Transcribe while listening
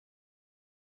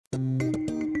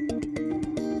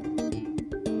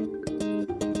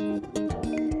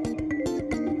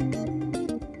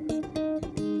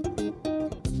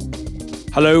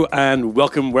Hello and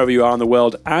welcome wherever you are in the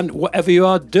world and whatever you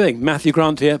are doing. Matthew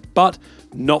Grant here, but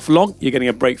not for long. You're getting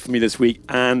a break from me this week,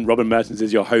 and Robin Mertens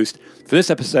is your host for this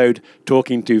episode,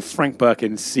 talking to Frank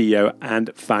Birkin, CEO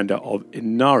and founder of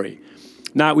Inari.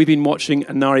 Now, we've been watching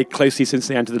Inari closely since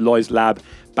they entered the Lloyd's Lab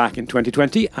back in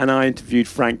 2020, and I interviewed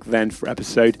Frank then for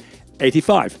episode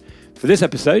 85. For this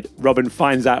episode, Robin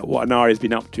finds out what Inari has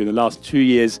been up to in the last 2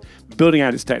 years, building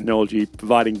out its technology,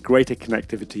 providing greater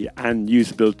connectivity and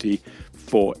usability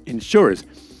for insurers.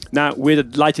 Now, we're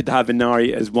delighted to have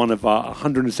Inari as one of our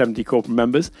 170 corporate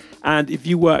members. And if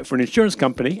you work for an insurance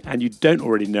company and you don't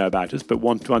already know about us, but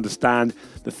want to understand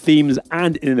the themes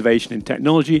and innovation in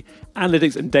technology,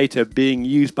 analytics and data being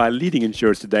used by leading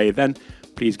insurers today, then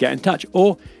please get in touch.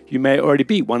 Or you may already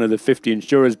be one of the 50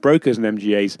 insurers, brokers and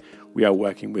MGAs we are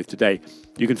working with today.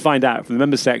 You can find out from the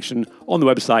members section on the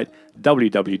website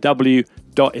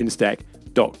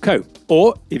www.instech.co.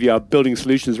 Or if you are building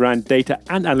solutions around data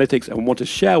and analytics and want to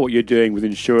share what you're doing with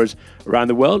insurers around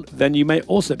the world, then you may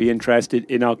also be interested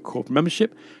in our corporate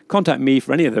membership. Contact me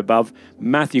for any of the above,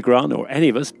 Matthew Grant or any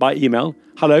of us, by email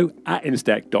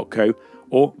hello@instech.co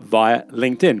or via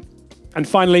LinkedIn. And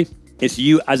finally, it's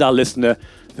you as our listener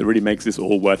that really makes this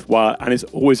all worthwhile, and it's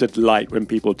always a delight when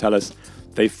people tell us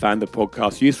they found the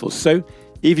podcast useful. So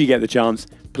if you get the chance,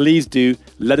 please do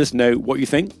let us know what you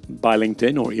think by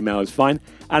LinkedIn or email is fine.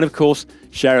 And of course,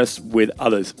 share us with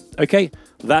others. Okay,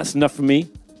 that's enough from me.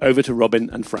 Over to Robin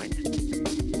and Frank.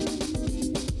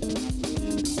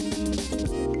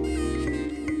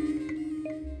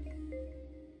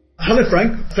 Hello,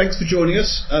 Frank. Thanks for joining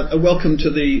us. Welcome to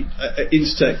the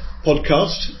Instech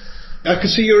podcast. I can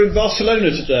see you're in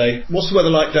Barcelona today. What's the weather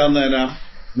like down there now?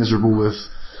 Miserable with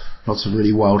lots of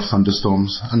really wild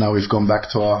thunderstorms, and now we've gone back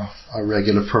to our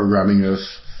regular programming of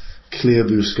clear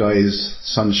blue skies,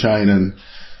 sunshine, and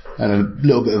a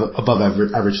little bit of above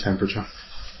average temperature.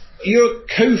 You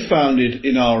co-founded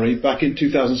Inari back in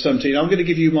 2017. I'm going to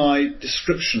give you my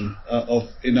description of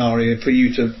Inari for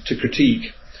you to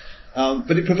critique.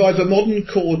 But it provides a modern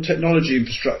core technology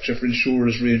infrastructure for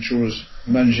insurers, reinsurers,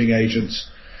 managing agents,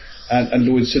 and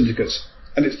Lloyd's syndicates.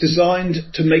 And it's designed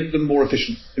to make them more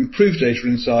efficient, improve data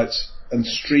insights, and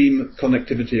stream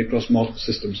connectivity across multiple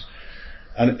systems.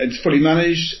 And it's fully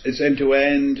managed, it's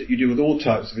end-to-end, you deal with all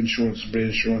types of insurance and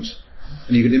reinsurance,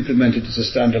 and you can implement it as a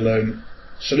standalone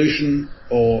solution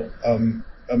or a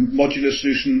modular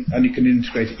solution, and you can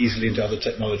integrate it easily into other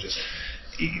technologies.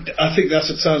 I think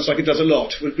it sounds like it does a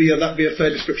lot. Would that be a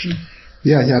fair description?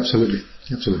 Yeah, absolutely.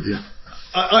 Absolutely, yeah.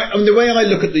 I mean, the way I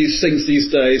look at these things these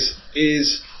days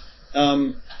is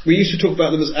we used to talk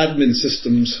about them as admin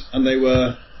systems, and they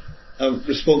were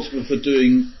responsible for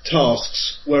doing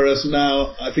tasks, whereas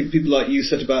now I think people like you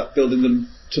set about building them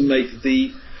to make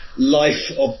the life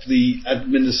of the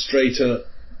administrator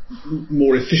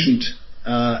more efficient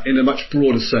in a much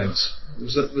broader sense.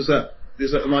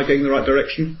 Am I going in the right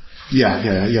direction?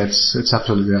 Yeah, it's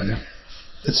absolutely that, yeah.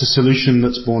 It's a solution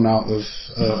that's born out of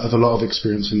a lot of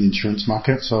experience in the insurance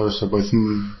market. So both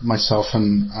myself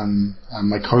and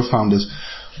my co-founders,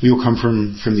 we all come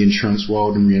from the insurance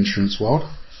world and reinsurance world.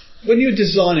 When you were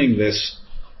designing this,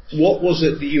 what was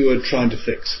it that you were trying to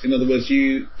fix? In other words,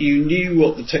 you knew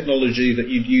what the technology that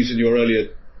you'd used in your earlier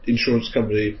insurance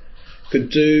company could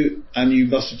do, and you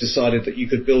must have decided that you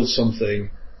could build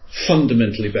something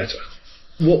fundamentally better.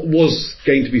 What was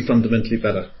going to be fundamentally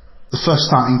better? The first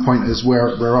starting point is where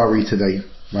are we today,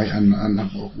 right? And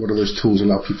what do those tools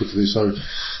allow people to do? So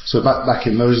back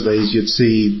in those days, you'd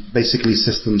see basically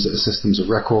systems that are systems of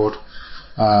record,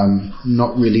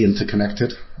 not really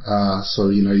interconnected. So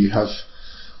you have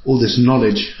all this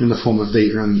knowledge in the form of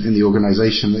data in the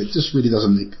organization that just really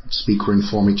doesn't speak or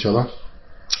inform each other.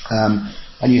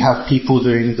 And you have people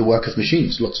doing the work of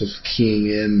machines, lots of keying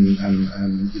in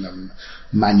and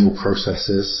manual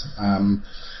processes.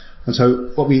 And so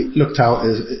what we looked at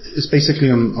is basically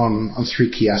on three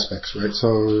key aspects, right?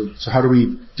 So how do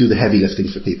we do the heavy lifting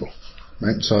for people,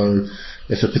 right? So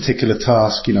if a particular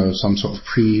task, some sort of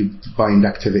pre-bind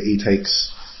activity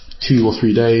takes 2 or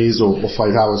 3 days or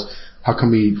 5 hours, how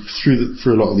can we, through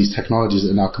a lot of these technologies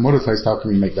that are now commoditized, how can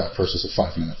we make that process of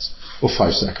 5 minutes or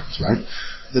 5 seconds, right?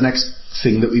 The next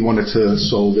thing that we wanted to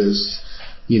solve is,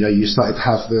 you started to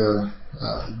have the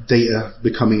data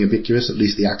becoming ubiquitous, at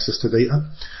least the access to data.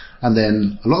 And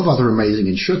then a lot of other amazing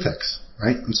insurtechs,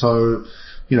 right? And so,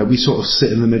 we sort of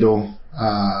sit in the middle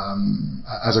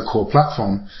as a core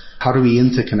platform. How do we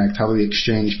interconnect? How do we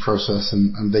exchange process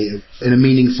and data in a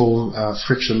meaningful,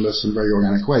 frictionless and very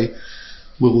organic way?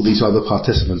 with all these other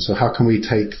participants. So how can we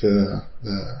take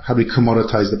how do we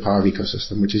commoditize the power of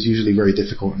ecosystem, which is usually very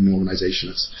difficult in an organization.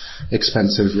 It's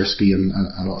expensive, risky, and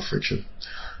a lot of friction.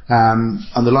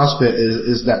 And the last bit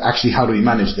is that actually how do we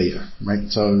manage data, right?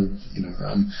 So,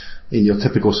 in your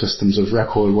typical systems of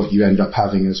record, what you end up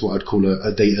having is what I'd call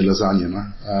a data lasagna,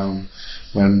 no?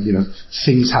 When,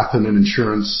 things happen in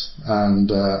insurance and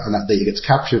that data gets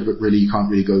captured, but really you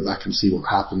can't really go back and see what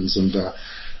happens. And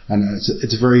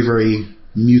it's very, very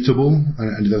mutable,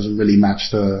 and it doesn't really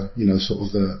match the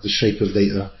shape of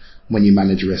data when you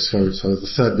manage risk. So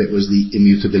the third bit was the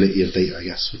immutability of data, I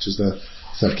guess, which is the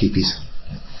third key piece.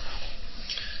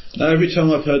 Now, every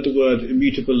time I've heard the word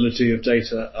immutability of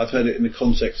data, I've heard it in the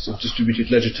context of distributed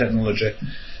ledger technology.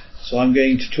 So I'm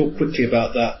going to talk quickly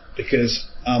about that because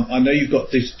I know you've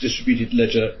got this distributed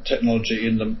ledger technology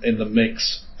in the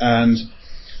mix, and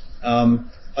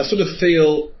I sort of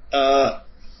feel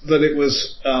that it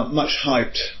was much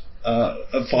hyped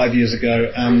 5 years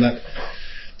ago, and that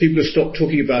people have stopped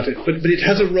talking about it. But it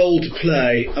has a role to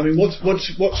play. I mean, what's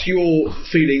your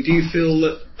feeling? Do you feel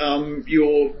that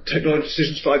your technology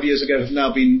decisions 5 years ago have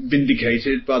now been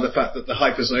vindicated by the fact that the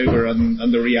hype is over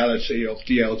and the reality of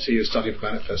DLT is starting to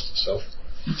manifest itself?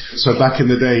 So back in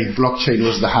the day, blockchain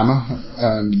was the hammer,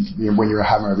 and when you're a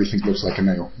hammer, everything looks like a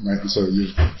nail, right? And so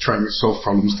you're trying to solve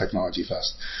problems technology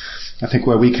first. I think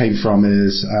where we came from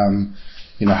is,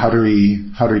 how do we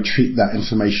treat that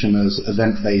information as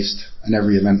event-based and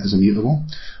every event is immutable?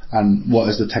 And what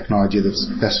is the technology that's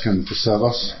best going to serve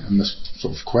us in this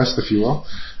sort of quest, if you will?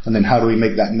 And then how do we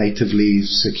make that natively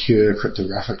secure,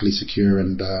 cryptographically secure,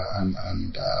 and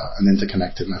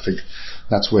interconnected? And I think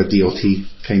that's where DLT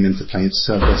came into play. It's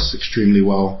served us extremely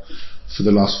well for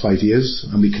the last 5 years,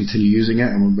 and we continue using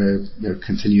it, and we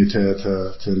continue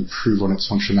to improve on its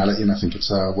functionality. And I think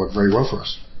it's worked very well for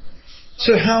us.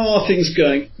 So how are things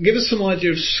going? Give us some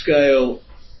idea of scale.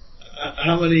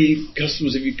 How many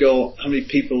customers have you got? How many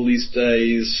people these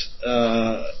days?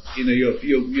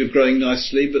 You're growing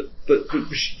nicely, but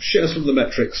share some of the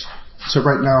metrics. So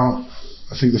right now,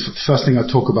 I think the first thing I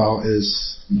talk about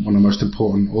is one of the most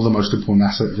important, or the most important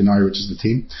asset of Inari, which is the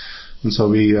team. And so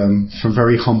we, from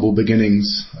very humble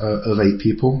beginnings of 8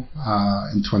 people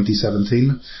in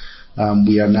 2017,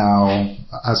 we are now,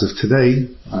 as of today,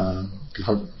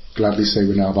 I'll gladly say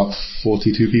we're now about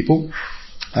 42 people.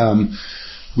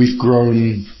 We've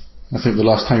grown, I think the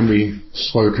last time we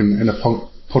spoke in a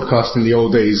podcast in the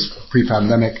old days,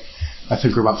 pre-pandemic, I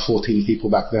think we're about 14 people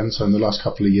back then. So in the last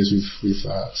couple of years, we've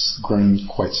grown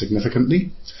quite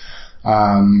significantly.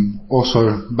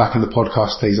 Also, back in the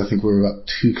podcast days, I think we were about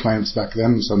 2 clients back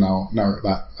then. So now we're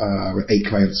about we're 8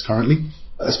 clients currently.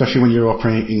 Especially when you're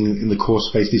operating in the core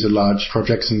space, these are large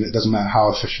projects, and it doesn't matter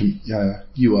how efficient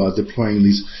you are deploying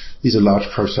these. These are large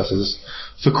processes.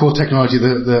 For core technology,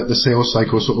 the sales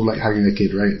cycle is sort of like having a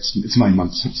kid, right? It's 9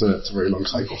 months. It's a very long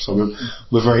cycle. So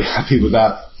we're very happy with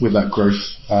that growth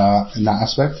in that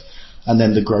aspect. And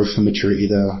then the growth and maturity,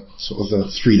 the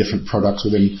 3 different products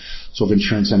within sort of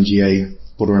insurance, MGA,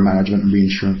 border management, and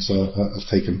reinsurance have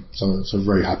taken. So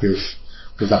very happy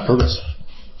with that progress.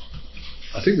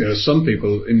 I think there are some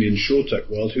people in the insurtech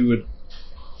world who would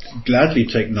gladly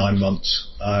take 9 months.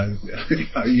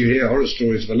 You hear horror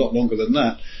stories of a lot longer than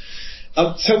that.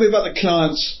 Tell me about the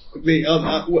clients.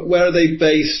 Where are they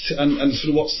based, and sort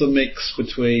of what's the mix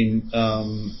between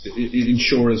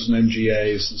insurers and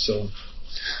MGAs and so on?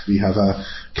 We have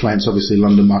clients, obviously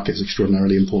London market is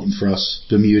extraordinarily important for us,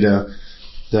 Bermuda,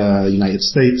 the United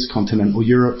States, continental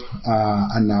Europe,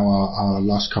 and now our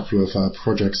last couple of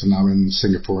projects are now in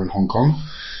Singapore and Hong Kong.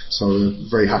 So we're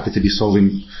very happy to be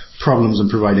solving problems and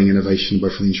providing innovation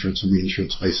both in the insurance and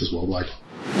reinsurance spaces worldwide.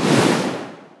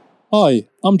 Hi,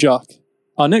 I'm Jack.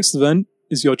 Our next event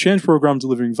is your Change Program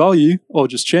Delivering Value, or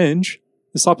just Change.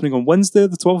 It's happening on Wednesday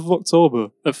the 12th of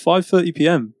October at 5:30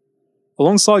 p.m.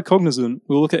 Alongside Cognizant,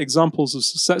 we'll look at examples of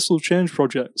successful change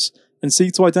projects and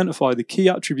seek to identify the key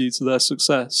attributes of their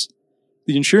success.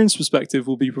 The insurance perspective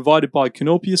will be provided by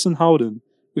Canopius and Howden,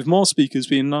 with more speakers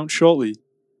being announced shortly.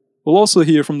 We'll also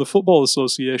hear from the Football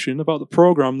Association about the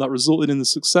programme that resulted in the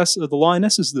success of the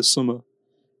Lionesses this summer.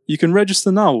 You can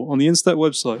register now on the Instech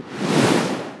website.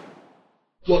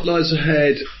 What lies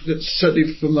ahead,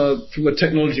 certainly from a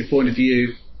technology point of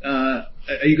view?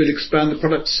 Are you going to expand the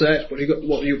product set? What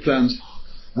are your plans?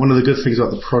 One of the good things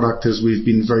about the product is we've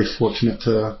been very fortunate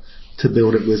to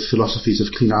build it with philosophies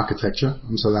of clean architecture.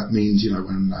 And so that means,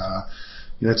 when,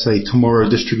 let's say tomorrow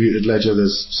distributed ledger,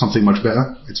 there's something much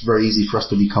better. It's very easy for us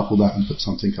to decouple that and put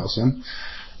something else in.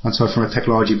 And so from a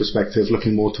technology perspective,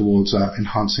 looking more towards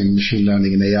enhancing machine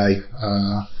learning and AI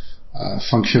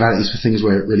functionalities for things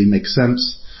where it really makes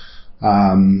sense.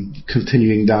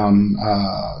 continuing down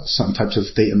certain types of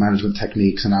data management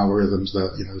techniques and algorithms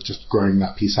that, just growing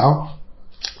that piece out.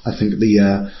 I think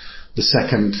the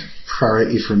second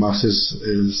priority from us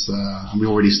is and we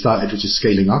already started, which is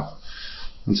scaling up.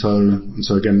 And so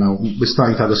again, now we're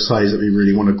starting to have a size that we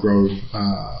really want to grow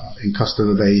in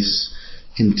customer base,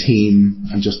 in team,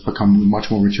 and just become a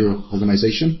much more mature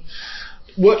organization.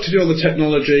 Work to do on the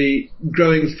technology,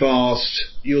 growing fast,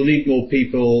 you'll need more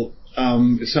people.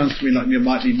 It sounds to me like you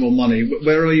might need more money.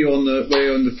 Where are you on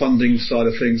the funding side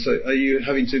of things? Are you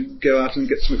having to go out and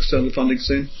get some external funding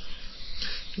soon?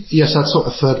 Yes, that's sort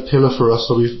of third pillar for us.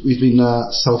 So we've been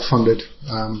self-funded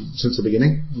since the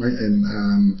beginning, right?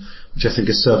 And which I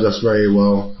think has served us very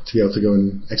well to be able to go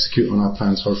and execute on our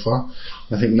plan so far.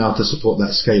 I think now to support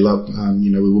that scale up,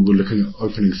 we will be looking at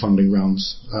opening funding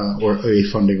rounds or a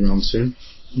funding round soon.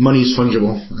 Money is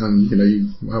fungible, and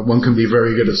one can be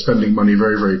very good at spending money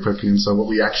very, very quickly. And so what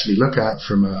we actually look at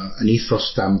from an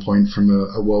ethos standpoint, from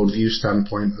a worldview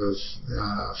standpoint,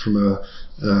 from a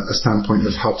standpoint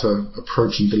of how to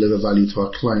approach and deliver value to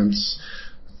our clients,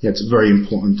 it's very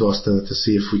important to us to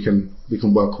see if we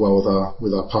can work well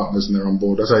with our partners and they're on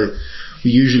board. We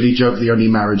usually joke the only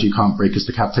marriage you can't break is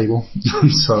the cap table.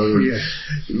 So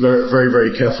very, very,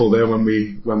 very careful there when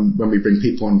we bring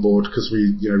people on board, because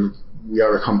we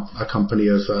are a company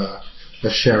of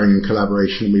sharing and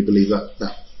collaboration, and we believe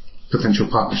that potential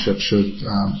partnership should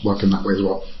work in that way as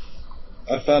well.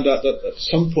 I found out that at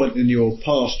some point in your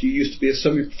past you used to be a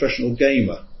semi-professional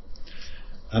gamer,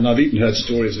 and I've even heard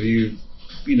stories of you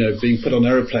being put on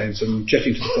aeroplanes and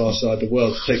jetting to the far side of the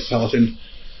world to take part in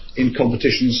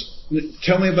competitions.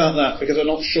 Tell me about that, because I'm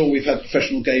not sure we've had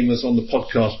professional gamers on the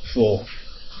podcast before.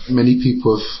 Many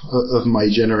people of my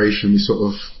generation, we sort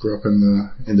of grew up in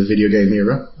the video game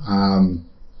era,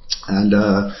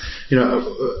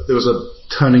 there was a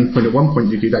turning point. At one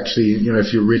point, you could actually,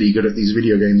 if you're really good at these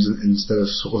video games, instead of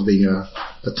sort of being a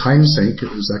time sink, it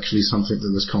was actually something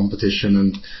that was competition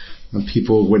and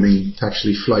people winning to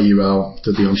actually fly you out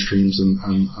to be on streams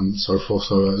and so forth.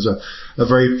 So it was a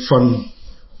very fun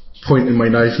point in my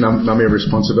life. Now I'm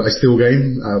irresponsible. I still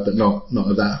game, but not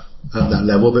at that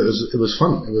level. But it was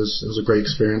fun. It was a great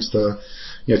experience to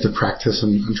practice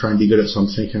and try and be good at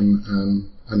something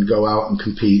and go out and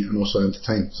compete and also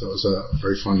entertain. So it was a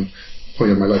very fun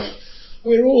point in my life.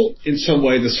 We're all in some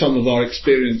way the sum of our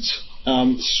experience.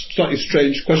 Slightly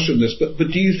strange question this, but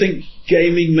do you think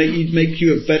gaming make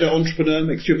you a better entrepreneur,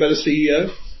 makes you a better CEO?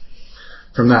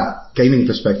 From that gaming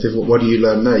perspective, what do you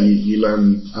learn there? You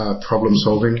learn problem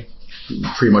solving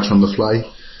pretty much on the fly.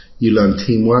 You learn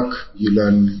teamwork. You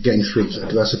learn getting through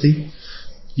adversity.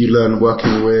 You learn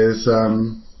working with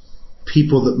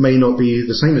people that may not be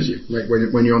the same as you. Right?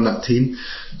 When you're on that team,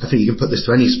 I think you can put this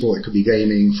to any sport. It could be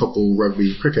gaming, football,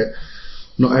 rugby, cricket.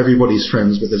 Not everybody's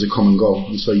friends, but there's a common goal.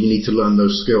 And so you need to learn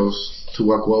those skills to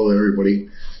work well with everybody,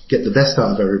 get the best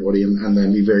out of everybody, and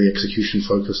then be very execution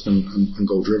focused and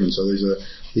goal driven. So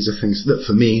these are things that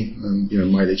for me,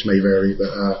 mileage may vary, but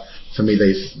for me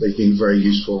they've been very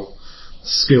useful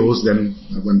skills then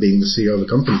when being the CEO of the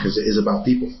company, because it is about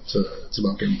people. So it's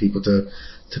about getting people to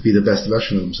be the best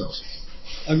version of themselves.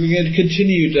 I'm going to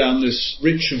continue down this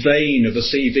rich vein of a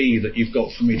CV that you've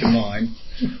got from me to mine,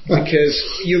 because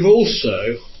you've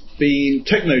also been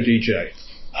techno DJ,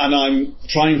 and I'm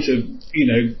trying to,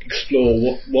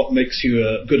 explore what makes you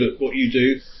good at what you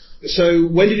do. So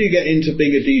when did you get into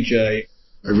being a DJ?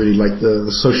 I really like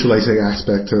the socializing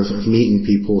aspect of meeting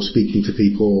people, speaking to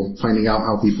people, finding out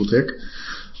how people tick.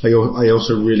 I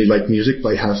also really like music,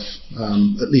 but I have,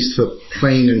 at least for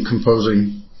playing and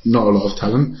composing, not a lot of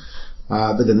talent.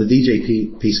 But then the DJ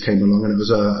piece came along, and it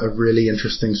was a really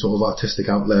interesting sort of artistic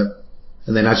outlet.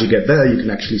 And then as you get there, you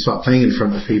can actually start playing in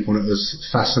front of people, and it was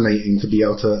fascinating to be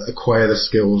able to acquire the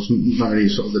skills, not only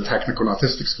sort of the technical and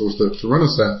artistic skills to run a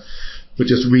set, but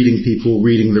just reading people,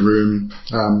 reading the room,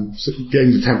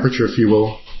 getting the temperature, if you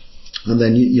will, and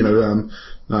then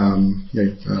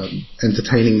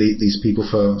entertaining these people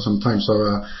for some time. So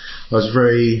I was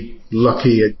very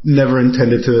lucky. I never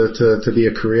intended to be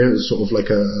a career. It was sort of like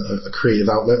a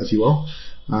creative outlet, if you will.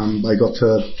 I got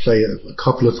to play a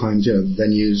couple of times,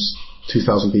 venues,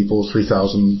 2,000 people,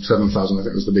 3,000, 7,000, I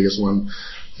think was the biggest one.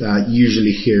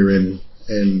 Usually here in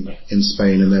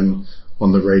Spain, and then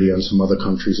on the radio in some other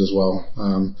countries as well.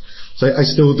 So I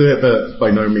still do it, but by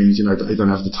no means, I don't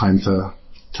have the time to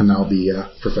now be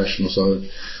professional. So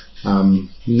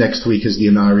next week is the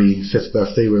Inari 5th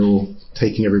birthday. We're all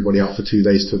taking everybody out for 2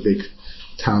 days to a big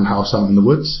townhouse out in the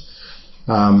woods.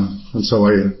 And so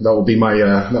that will be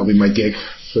my gig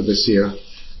for this year,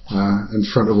 in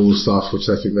front of all the staff, which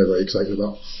I think they're very excited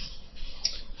about.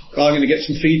 I'm going to get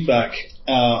some feedback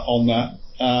on that.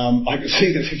 I can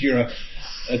see that if you're an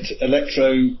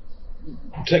electro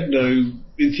techno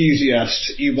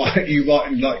enthusiast, you might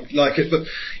like it, but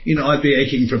I'd be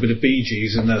aching for a bit of Bee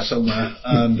Gees in there somewhere,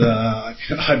 and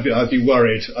I'd be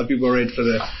worried. I'd be worried for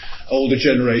the older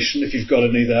generation if you've got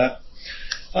any there.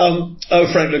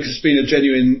 Frank, look, it's been a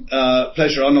genuine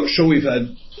pleasure. I'm not sure we've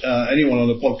had anyone on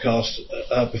the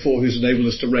podcast before who's enabled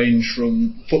us to range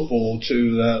from football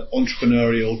to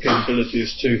entrepreneurial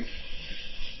capabilities to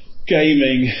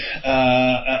gaming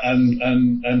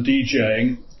and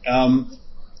DJing.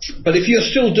 But if you're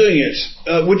still doing it,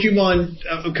 would you mind?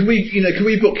 Can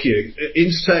we book you?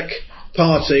 Instech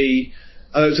party.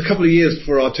 It's a couple of years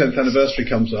before our 10th anniversary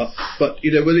comes up. But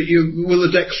will the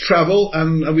decks travel,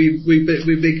 and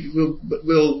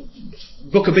we'll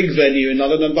book a big venue in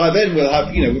London, and by then we'll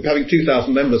have we're having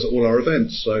 2,000 members at all our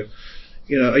events. So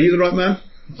are you the right man?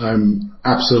 I'm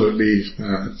absolutely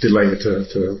delighted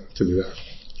to do that.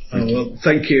 Well,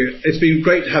 thank you. It's been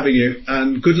great having you,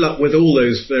 and good luck with all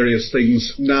those various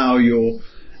things, now your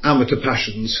amateur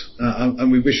passions,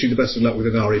 and we wish you the best of luck with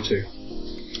Inari too.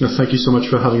 Well, thank you so much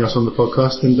for having us on the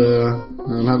podcast, and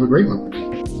have a great one.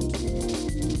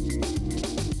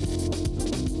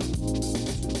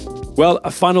 Well,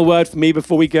 a final word for me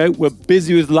before we go. We're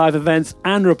busy with live events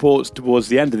and reports towards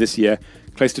the end of this year.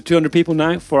 Close to 200 people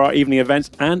now for our evening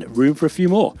events, and room for a few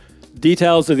more.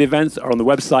 Details of the events are on the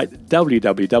website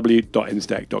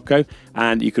www.instech.co,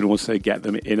 and you can also get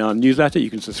them in our newsletter. You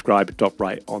can subscribe top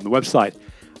right on the website.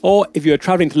 Or if you're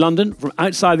travelling to London from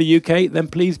outside the UK, then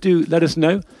please do let us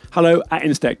know.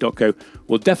 hello@instech.co.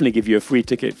 We'll definitely give you a free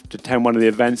ticket to attend one of the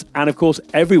events, and of course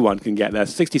everyone can get their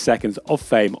 60 seconds of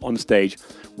fame on stage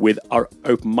with our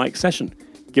open mic session.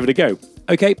 Give it a go.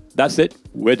 Okay, that's it.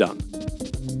 We're done.